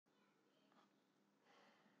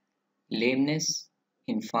Lameness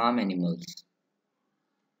in farm animals.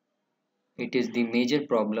 It is the major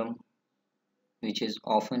problem which is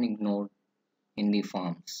often ignored in the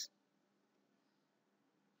farms.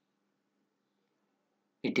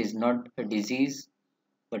 It is not a disease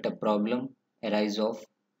but a problem arise of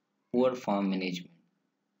poor farm management.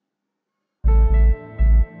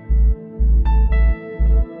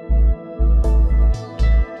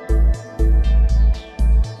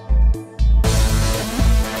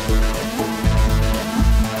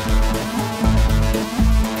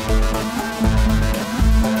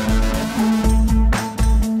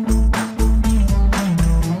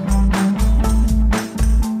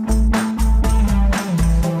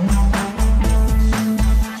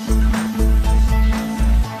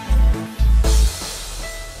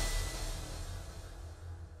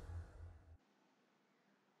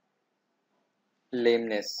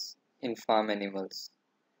 Lameness in farm animals.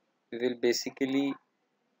 We will basically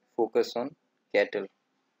focus on cattle.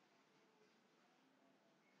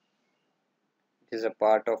 It is a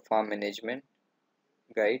part of farm management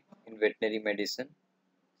guide in veterinary medicine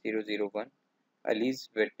 001 Ali's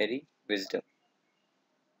veterinary wisdom.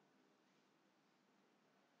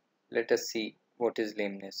 Let us see what is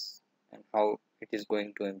lameness and how it is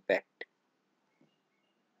going to impact.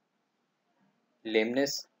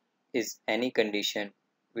 Lameness is any condition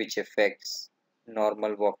which affects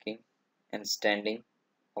normal walking and standing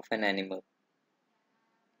of an animal.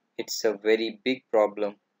 It's a very big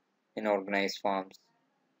problem in organized farms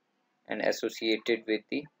and associated with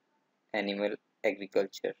the animal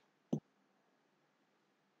agriculture.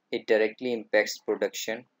 It directly impacts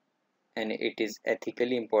production and it is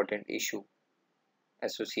ethically important issue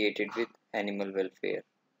associated with animal welfare.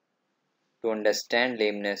 To understand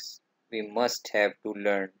lameness, we must have to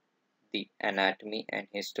learn the anatomy and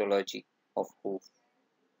histology of hoof.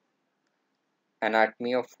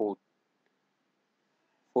 Anatomy of foot.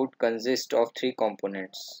 Foot consists of three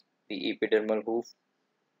components: the epidermal hoof,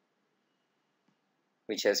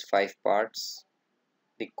 which has 5 parts,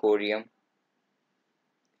 the corium,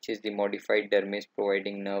 which is the modified dermis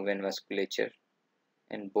providing nerve and vasculature,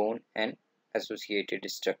 and bone and associated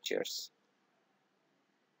structures.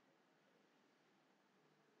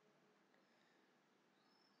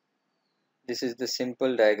 This is the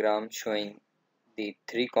simple diagram showing the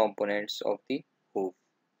three components of the hoof: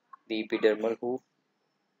 the epidermal hoof,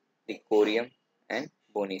 the corium, and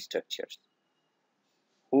bony structures.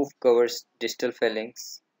 Hoof covers distal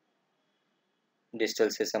phalanx, distal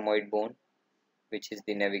sesamoid bone, which is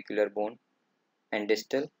the navicular bone, and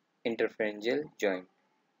distal interpharyngeal joint.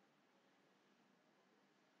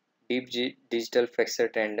 Deep digital flexor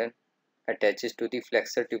tendon attaches to the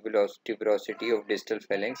flexor tuberosity of distal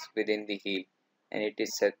phalanx within the heel, and it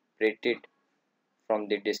is separated from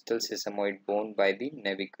the distal sesamoid bone by the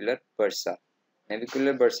navicular bursa.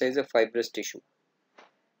 Navicular bursa is a fibrous tissue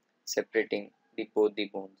separating both the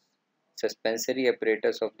bones. Suspensory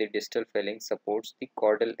apparatus of the distal phalanx supports the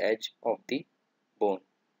caudal edge of the bone.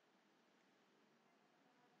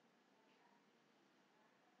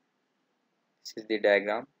 This is the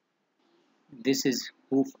diagram. This is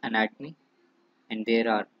hoof anatomy and there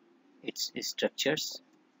are its structures: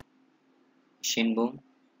 shin bone,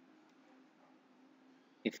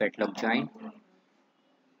 the fetlock joint,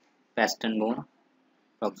 pastern bone,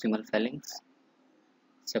 proximal phalanx,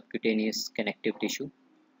 subcutaneous connective tissue,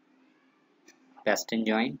 pastern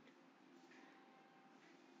joint,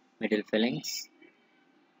 middle phalanx,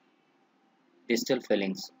 distal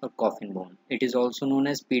phalanx or coffin bone. It is also known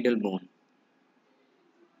as pedal bone,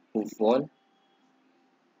 hoof wall,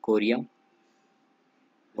 corium,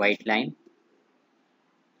 white line,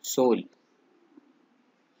 sole,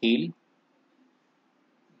 heel,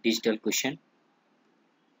 digital cushion,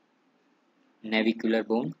 navicular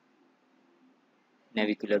bone,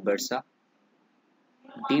 navicular bursa,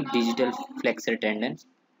 deep digital flexor tendon,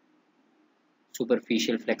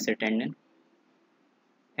 superficial flexor tendon,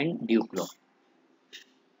 and dew claw.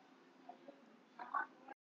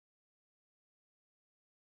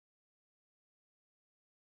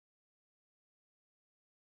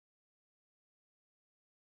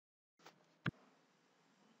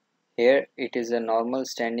 Here it is a normal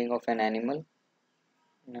standing of an animal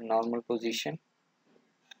in a normal position.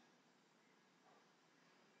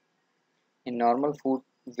 In normal foot,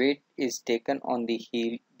 weight is taken on the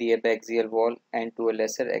heel, the abaxial wall, and to a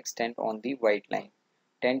lesser extent on the white line,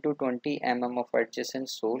 10 to 20 mm of adjacent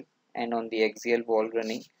sole, and on the axial wall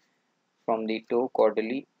running from the toe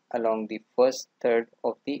caudally along the first third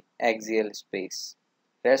of the axial space.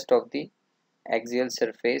 Rest of the axial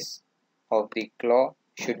surface of the claw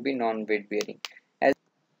should be non-weight bearing.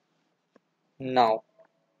 Now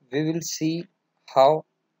we will see how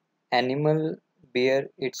animal bear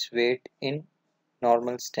its weight in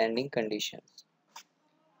normal standing conditions.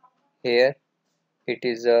 Here it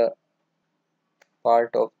is a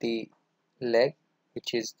part of the leg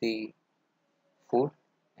which is the foot,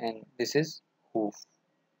 and this is hoof.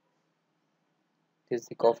 This is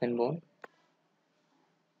the coffin bone,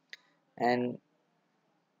 and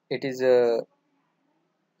it is a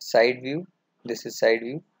side view. This is side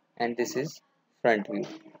view and this is front view.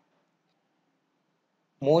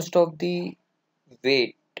 Most of the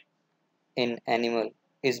weight in animal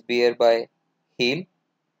is bear by heel,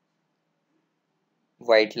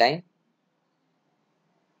 white line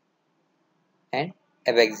and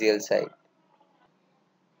abaxial side.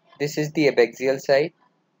 This is the abaxial side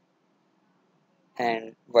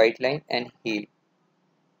and white line and heel.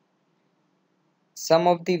 Some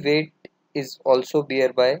of the weight is also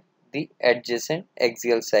bear by the adjacent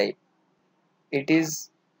axial side. It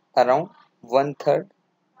is around 1/3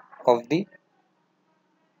 of the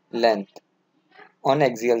length on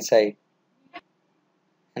axial side,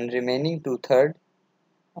 and remaining 2/3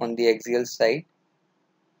 on the axial side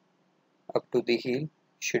up to the heel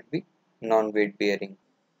should be non-weight bearing.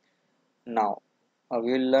 Now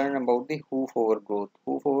we will learn about the hoof overgrowth.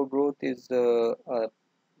 Hoof overgrowth is a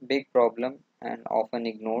big problem and often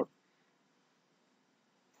ignored.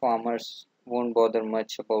 Farmers won't bother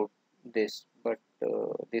much about this, but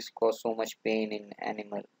this causes so much pain in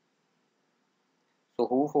animal. So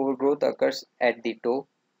hoof overgrowth occurs at the toe,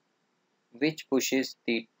 which pushes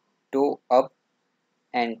the toe up,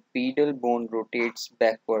 and pedal bone rotates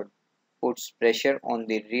backward, puts pressure on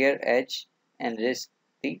the rear edge and risks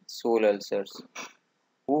the sole ulcers.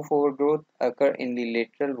 Hoof overgrowth occur in the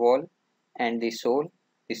lateral wall and the sole.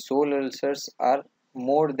 The sole ulcers are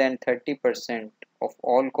more than 30% of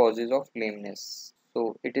all causes of lameness.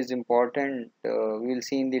 So it is important, we will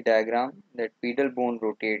see in the diagram that pedal bone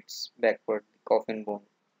rotates backward, the coffin bone.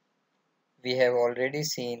 We have already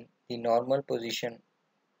seen the normal position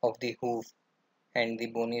of the hoof and the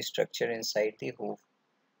bony structure inside the hoof.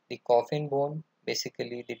 The coffin bone,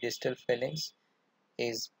 basically the distal phalanx,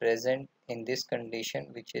 is present in this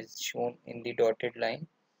condition, which is shown in the dotted line.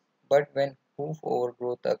 But when hoof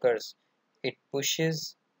overgrowth occurs, it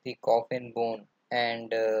pushes the coffin bone,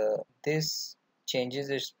 and this changes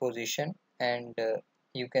its position, and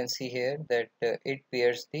you can see here that it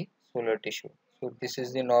bears the solar tissue. So this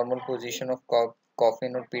is the normal position of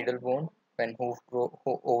coffin or pedal bone. When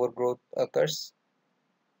overgrowth occurs,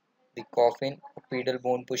 the coffin or pedal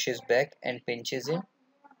bone pushes back and pinches in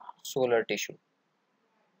solar tissue.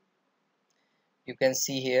 You can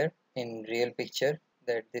see here in real picture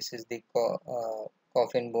that this is the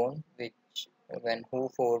coffin bone, which when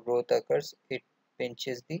hoof overgrowth occurs, it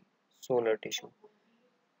pinches the solar tissue.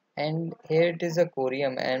 And here it is a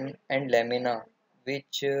corium and lamina,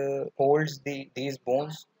 which holds these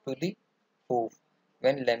bones to the hoof.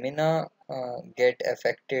 When lamina get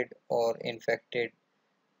affected or infected,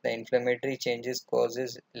 the inflammatory changes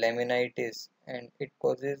causes laminitis, and it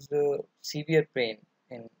causes severe pain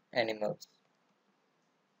in animals.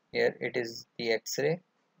 Here it is the X-ray,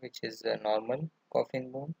 which is a normal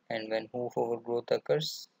coffin bone, and when hoof overgrowth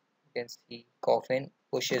occurs, you can see coffin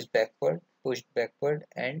pushed backward,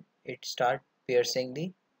 and it start piercing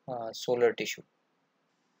the solar tissue.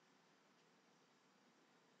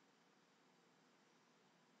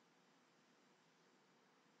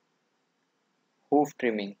 Hoof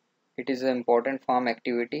trimming. It is an important farm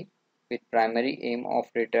activity with primary aim of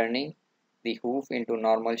returning the hoof into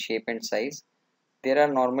normal shape and size. There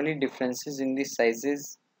are normally differences in the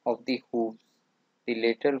sizes of the hooves. The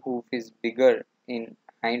lateral hoof is bigger in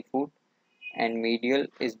hind foot and medial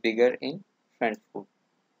is bigger in front foot.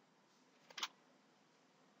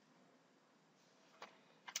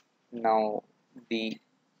 Now the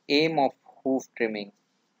aim of hoof trimming.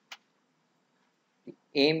 The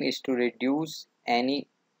aim is to reduce any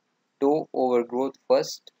toe overgrowth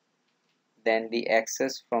first, then the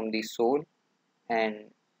excess from the sole,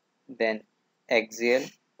 and then axial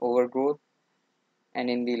overgrowth, and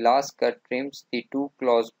in the last cut trims the two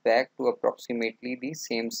claws back to approximately the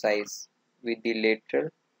same size, with the lateral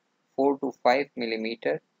 4 to 5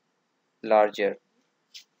 mm larger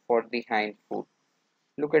for the hind foot.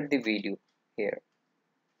 Look at the video here.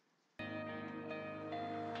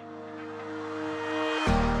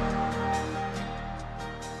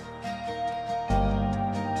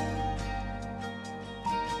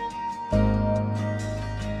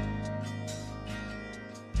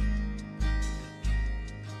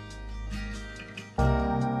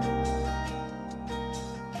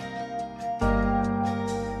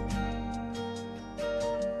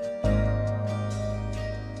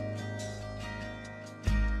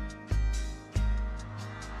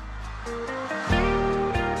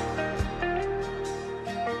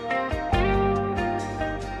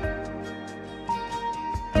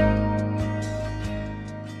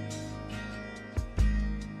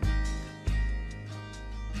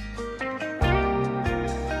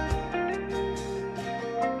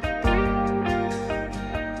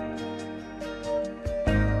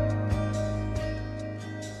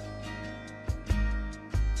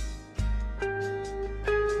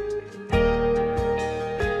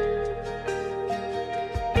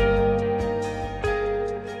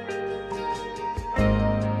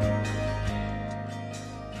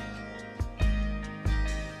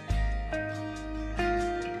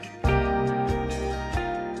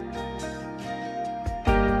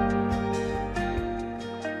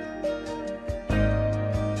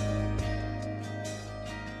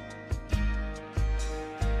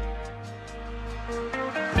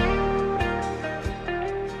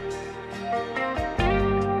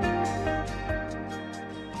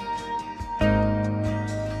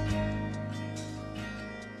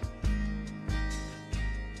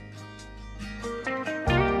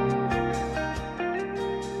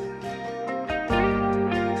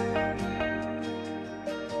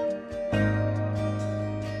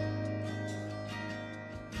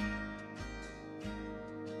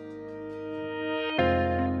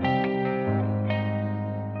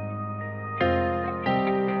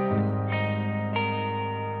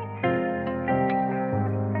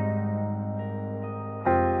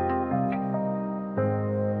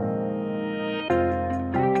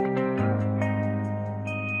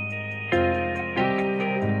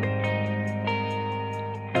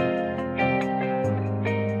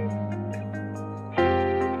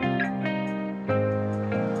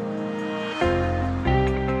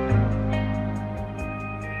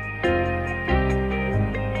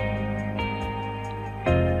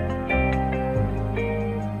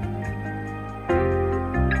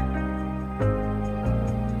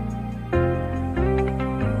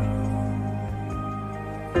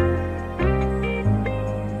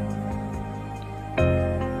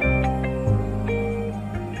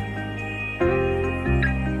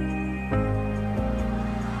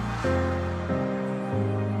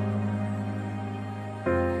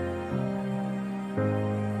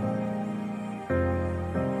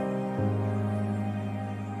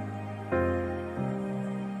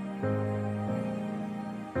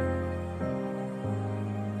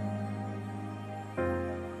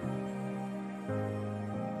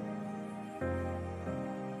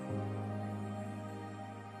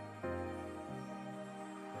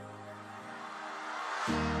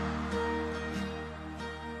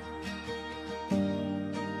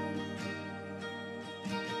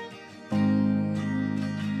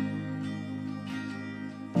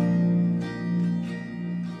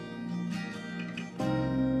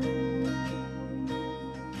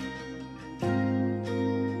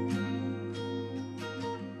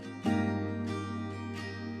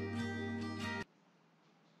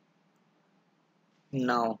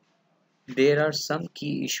 Now, there are some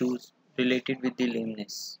key issues related with the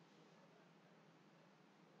lameness.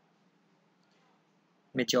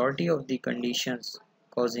 Majority of the conditions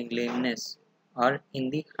causing lameness are in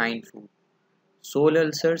the hind foot. Sole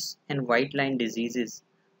ulcers and white line diseases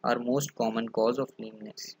are most common cause of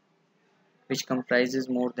lameness, which comprises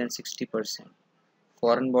more than 60%.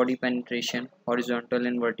 Foreign body penetration, horizontal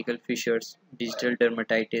and vertical fissures, digital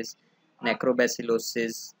dermatitis,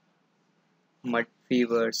 necrobacillosis, mud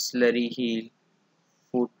fever, slurry heel,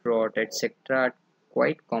 foot rot, etc. are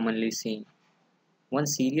quite commonly seen. One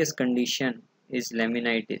serious condition is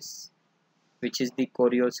laminitis, which is the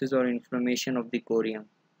choriosis or inflammation of the corium,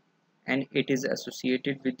 and it is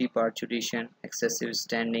associated with the parturition, excessive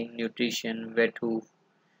standing, nutrition, wet hoof,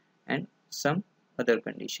 and some other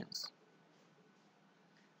conditions.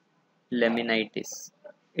 Laminitis.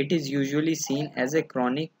 It is usually seen as a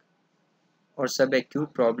chronic or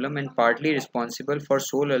subacute problem and partly responsible for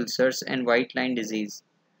sole ulcers and white line disease.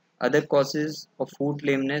 Other causes of foot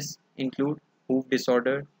lameness include hoof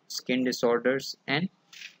disorder, skin disorders, and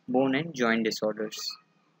bone and joint disorders.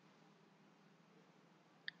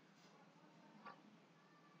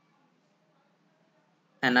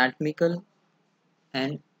 Anatomical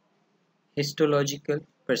and histological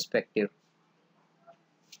perspective.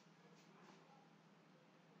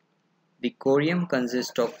 The corium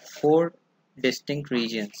consists of four distinct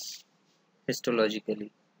regions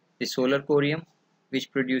histologically. The solar corium,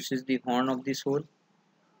 which produces the horn of the sole,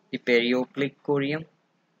 the perioplic corium,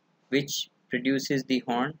 which produces the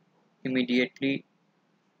horn immediately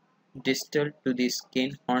distal to the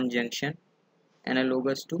skin horn junction,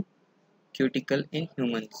 analogous to cuticle in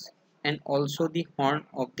humans, and also the horn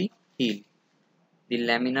of the heel. The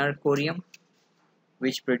laminar corium,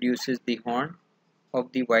 which produces the horn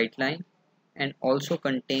of the white line and also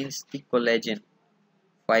contains the collagen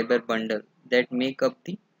fiber bundle that make up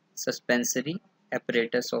the suspensory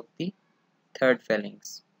apparatus of the third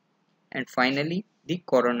phalanx. And finally, the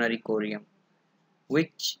coronary corium,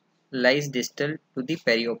 which lies distal to the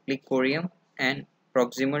perioplic corium and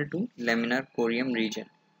proximal to laminar corium region.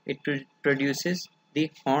 It produces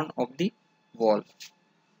the horn of the wall.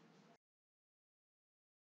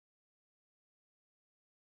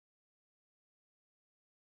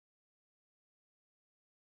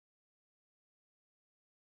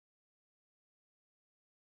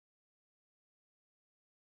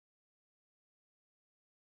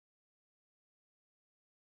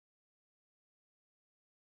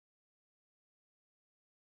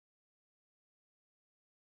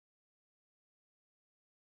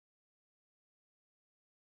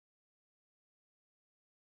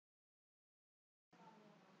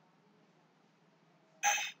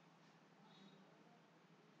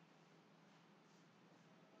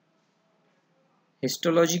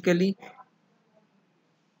 Histologically,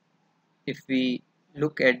 if we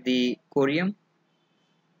look at the corium,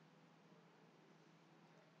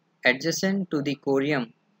 adjacent to the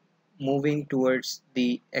corium, moving towards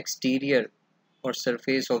the exterior or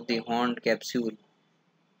surface of the horned capsule,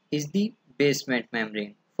 is the basement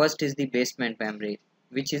membrane. First is the basement membrane,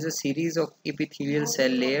 which is a series of epithelial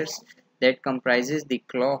cell layers that comprises the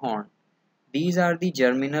claw horn. These are the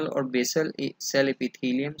germinal or basal cell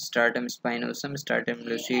epithelium, stratum spinosum, stratum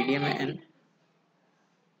lucidium, and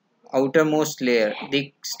outermost layer,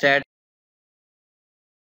 the stratum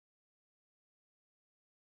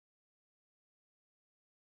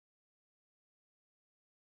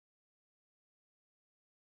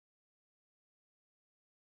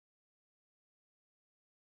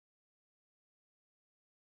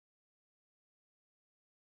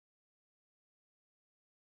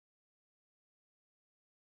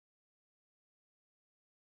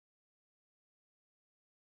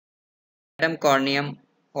corneum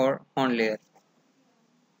or horn layer.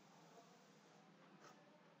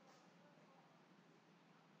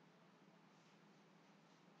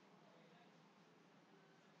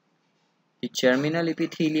 The germinal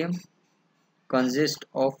epithelium consists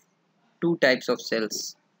of two types of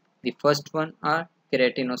cells. The first one are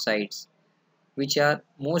keratinocytes, which are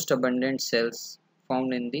most abundant cells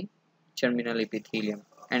found in the germinal epithelium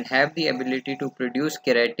and have the ability to produce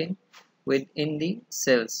keratin within the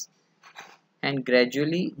cells, and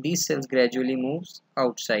gradually these cells gradually moves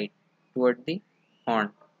outside toward the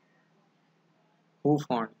horn, hoof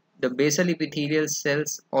horn. The basal epithelial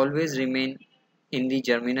cells always remain in the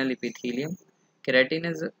germinal epithelium. Keratin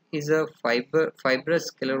is a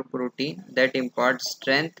fibrous protein that imparts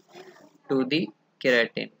strength to the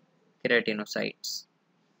keratinocytes.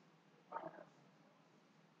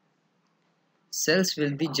 Cells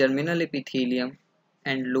with the germinal epithelium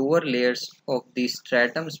and lower layers of the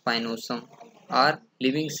stratum spinosum are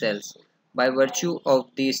living cells by virtue of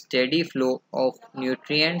the steady flow of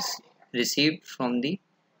nutrients received from the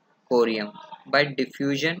corium by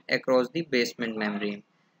diffusion across the basement membrane.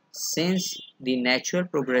 Since the natural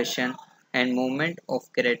progression and movement of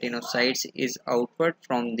keratinocytes is outward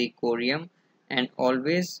from the corium and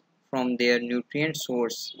always from their nutrient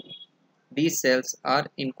source, these cells are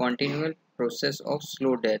in continual process of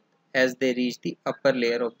slow death as they reach the upper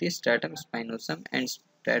layer of the stratum spinosum and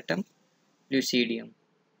stratum lucidium.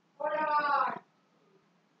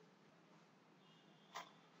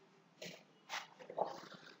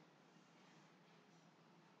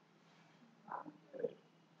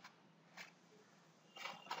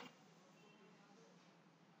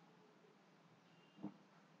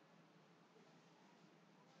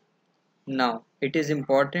 Now, it is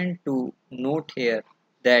important to note here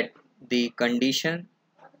that the condition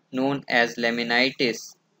known as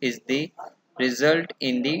laminitis is the result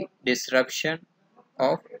in the disruption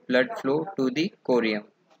of blood flow to the corium.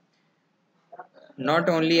 Not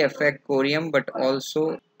only affect corium but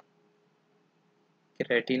also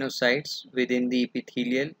keratinocytes within the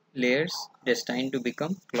epithelial layers destined to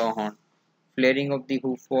become claw horn. Flaring of the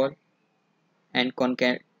hoof wall and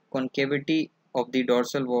concavity of the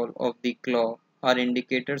dorsal wall of the claw are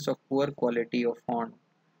indicators of poor quality of horn.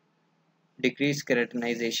 Decreased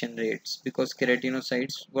keratinization rates because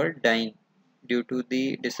keratinocytes were dying due to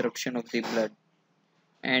the disruption of the blood,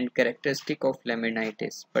 and characteristic of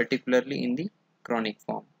laminitis, particularly in the chronic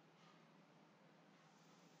form.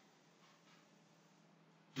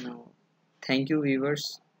 Now, thank you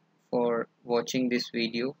viewers for watching this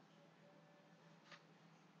video.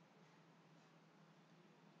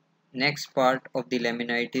 Next part of the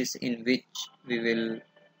laminitis, in which we will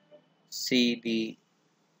see the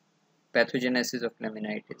pathogenesis of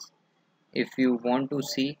laminitis. If you want to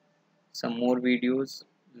see some more videos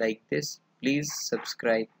like this, please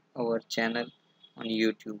subscribe our channel on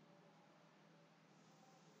YouTube.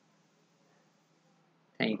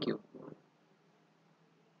 Thank you.